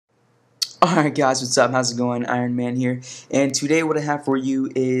Alright guys, what's up? How's it going? Iron Man here. And today what I have for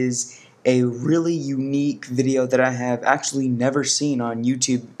you is a really unique video that I have actually never seen on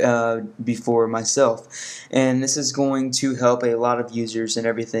YouTube before myself. And this is going to help a lot of users and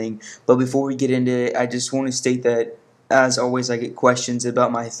everything. But before we get into it, I just want to state that as always, I get questions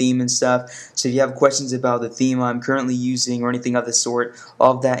about my theme and stuff. So if you have questions about the theme I'm currently using or anything of the sort,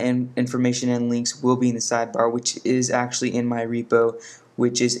 all of that information and links will be in the sidebar, which is actually in my repo,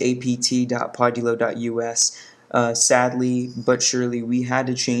 which is apt.podulo.us. Sadly but surely, we had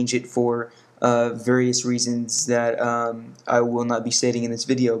to change it for various reasons that I will not be stating in this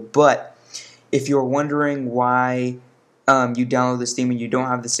video. But if you're wondering why you download this theme and you don't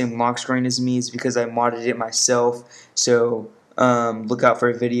have the same lock screen as me, it's because I modded it myself. So look out for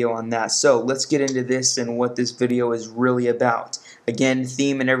a video on that. So let's get into this and what this video is really about. Again,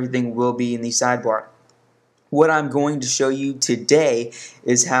 theme and everything will be in the sidebar. What I'm going to show you today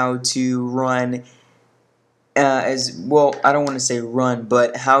is how to run as well, I don't want to say run,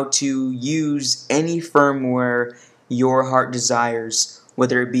 but how to use any firmware your heart desires,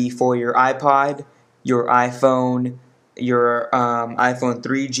 whether it be for your iPod, your iPhone, your iPhone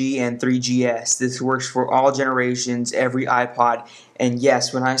 3G and 3GS. This works for all generations, every iPod. And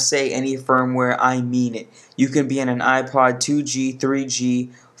yes, when I say any firmware, I mean it. You can be in an iPod 2G,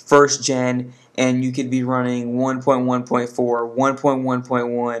 3G, first gen, and you could be running 1.1.4,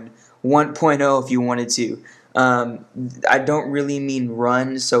 1.1.1, 1.0 if you wanted to. I don't really mean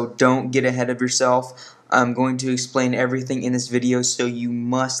run, so don't get ahead of yourself. I'm going to explain everything in this video, so you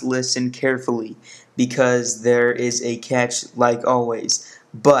must listen carefully because there is a catch like always.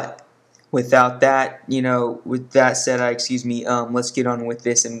 But without that, with that said, let's get on with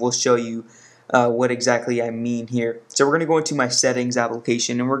this and we'll show you what exactly I mean here. So we're going to go into my settings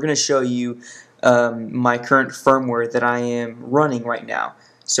application and we're going to show you my current firmware that I am running right now.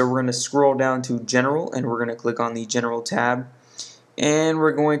 So we're going to scroll down to General and we're going to click on the General tab and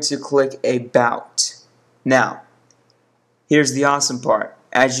we're going to click About. Now, here's the awesome part.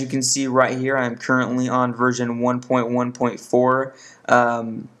 As you can see right here, I'm currently on version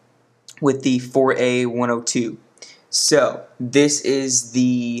 1.1.4 with the 4A102. So this is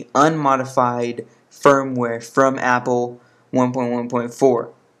the unmodified firmware from Apple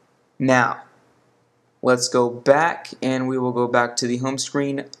 1.1.4. Now, let's go back and we will go back to the home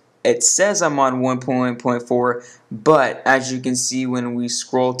screen. It says I'm on 1.1.4, but as you can see when we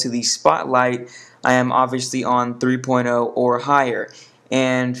scroll to the spotlight, I am obviously on 3.0 or higher.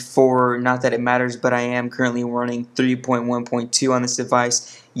 And for, not that it matters, but I am currently running 3.1.2 on this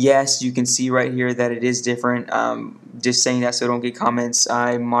device. Yes, you can see right here that it is different. Just saying that so I don't get comments.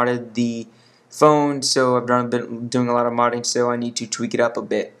 I modded the phone, so I've been doing a lot of modding, so I need to tweak it up a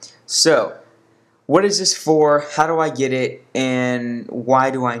bit. So, what is this for? How do I get it? And why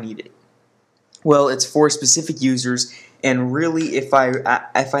do I need it? Well, it's for specific users, and really, if I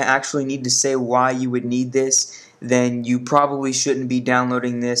actually need to say why you would need this, then you probably shouldn't be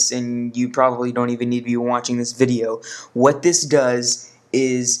downloading this, and you probably don't even need to be watching this video. What this does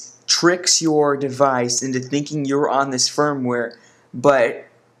is tricks your device into thinking you're on this firmware, but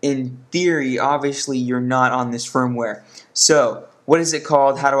in theory, obviously, you're not on this firmware. So, what is it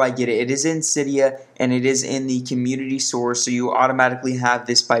called? How do I get it? It is in Cydia and it is in the community source, so you automatically have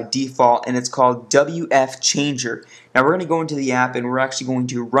this by default, and it's called WFChanger. Now we're going to go into the app and we're actually going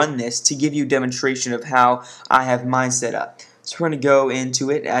to run this to give you a demonstration of how I have mine set up. So we're going to go into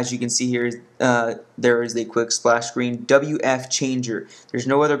it. As you can see here, there is a quick splash screen, WFChanger. There's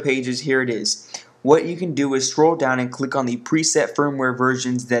no other pages. Here it is. What you can do is scroll down and click on the preset firmware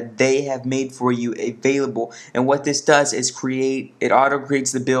versions that they have made for you available. And what this does is it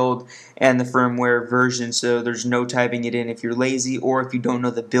auto-creates the build and the firmware version, so there's no typing it in if you're lazy or if you don't know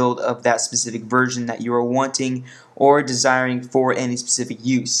the build of that specific version that you are wanting or desiring for any specific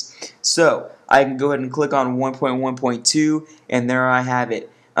use. So I can go ahead and click on 1.1.2 and there I have it.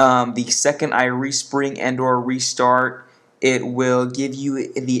 The second I respring and or restart, it will give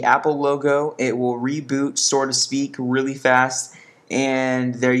you the Apple logo. It will reboot, so to speak, really fast.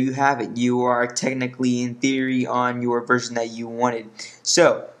 And there you have it. You are technically, in theory, on your version that you wanted.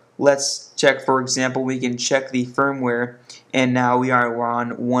 So let's check, for example, we can check the firmware. And now we're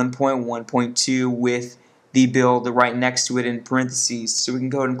on 1.1.2 with the build right next to it in parentheses. So we can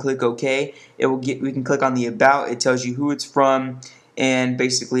go ahead and click OK. We can click on the About. It tells you who it's from. And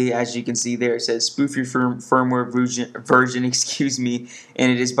basically, as you can see there, it says spoof your firmware version,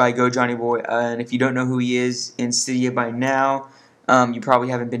 and it is by Go Johnny Boy. And if you don't know who he is in Cydia by now, you probably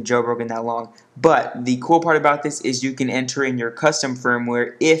haven't been jailbroken that long. But the cool part about this is you can enter in your custom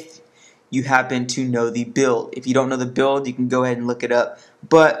firmware if you happen to know the build. If you don't know the build, you can go ahead and look it up.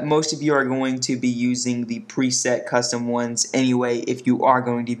 but most of you are going to be using the preset custom ones anyway if you are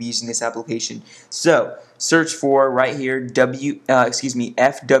going to be using this application. So search for right here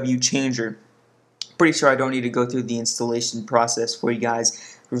FWChanger. Pretty sure I don't need to go through the installation process for you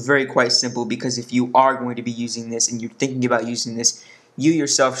guys. Very quite simple, because if you are going to be using this and you're thinking about using this, you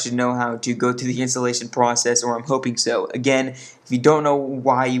yourself should know how to go through the installation process, or I'm hoping so. Again, if you don't know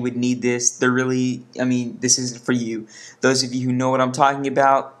why you would need this, this isn't for you. Those of you who know what I'm talking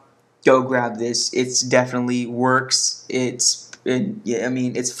about, go grab this. It's definitely works. It's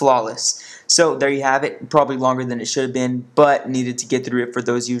flawless. So there you have it. Probably longer than it should have been, but needed to get through it for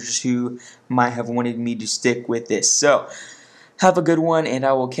those users who might have wanted me to stick with this. So have a good one, and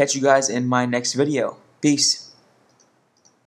I will catch you guys in my next video. Peace.